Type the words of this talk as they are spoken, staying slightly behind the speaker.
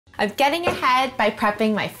I'm getting ahead by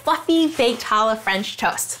prepping my fluffy baked challah French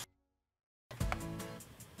toast.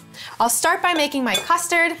 I'll start by making my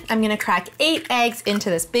custard. I'm gonna crack 8 eggs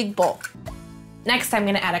into this big bowl. Next, I'm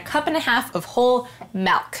gonna add 1.5 cups of whole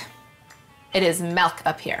milk. It is milk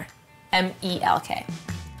up here, M-E-L-K.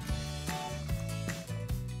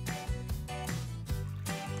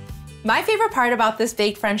 My favorite part about this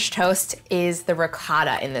baked French toast is the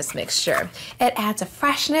ricotta in this mixture. It adds a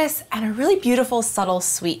freshness and a really beautiful subtle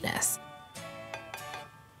sweetness.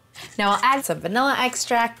 Now I'll add some vanilla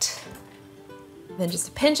extract, then just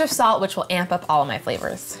a pinch of salt, which will amp up all of my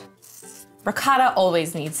flavors. Ricotta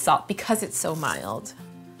always needs salt because it's so mild.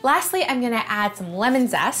 Lastly, I'm gonna add some lemon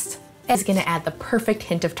zest. It's gonna add the perfect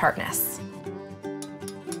hint of tartness.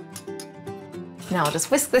 Now I'll just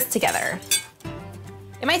whisk this together.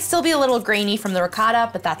 It might still be a little grainy from the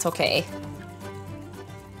ricotta, but that's okay.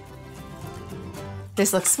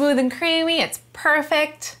 This looks smooth and creamy, it's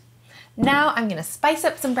perfect. Now I'm gonna spice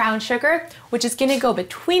up some brown sugar, which is gonna go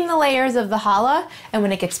between the layers of the challah, and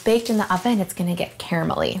when it gets baked in the oven, it's gonna get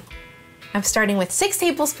caramelly. I'm starting with 6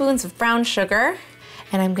 tablespoons of brown sugar,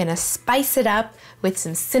 and I'm gonna spice it up with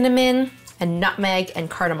some cinnamon and nutmeg and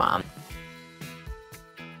cardamom.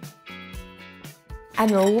 And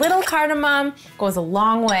a little cardamom goes a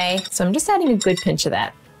long way, so I'm just adding a good pinch of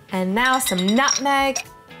that. And now some nutmeg.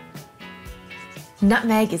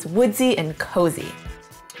 Nutmeg is woodsy and cozy.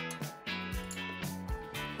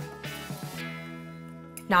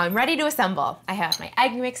 Now I'm ready to assemble. I have my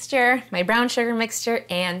egg mixture, my brown sugar mixture,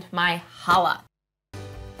 and my challah.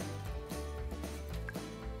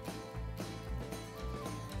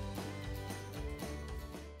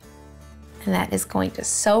 And that is going to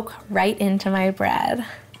soak right into my bread.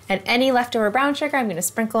 And any leftover brown sugar, I'm gonna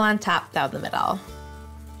sprinkle on top down the middle.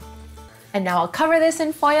 And now I'll cover this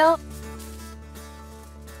in foil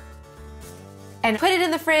and put it in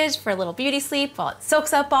the fridge for a little beauty sleep while it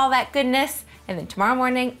soaks up all that goodness. And then tomorrow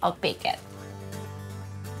morning, I'll bake it.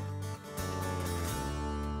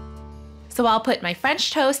 So I'll put my French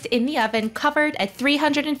toast in the oven covered at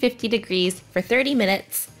 350 degrees for 30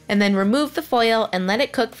 minutes. And then remove the foil and let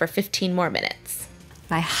it cook for 15 more minutes.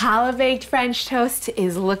 My challah baked French toast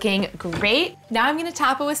is looking great. Now I'm gonna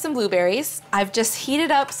top it with some blueberries. I've just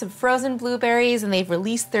heated up some frozen blueberries and they've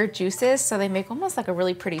released their juices, so they make almost like a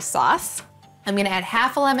really pretty sauce. I'm gonna add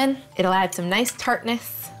half a lemon. It'll add some nice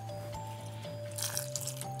tartness.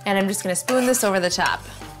 And I'm just gonna spoon this over the top.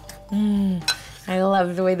 I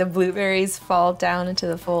love the way the blueberries fall down into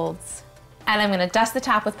the folds. And I'm gonna dust the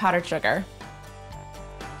top with powdered sugar.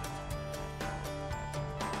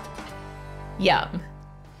 Yum.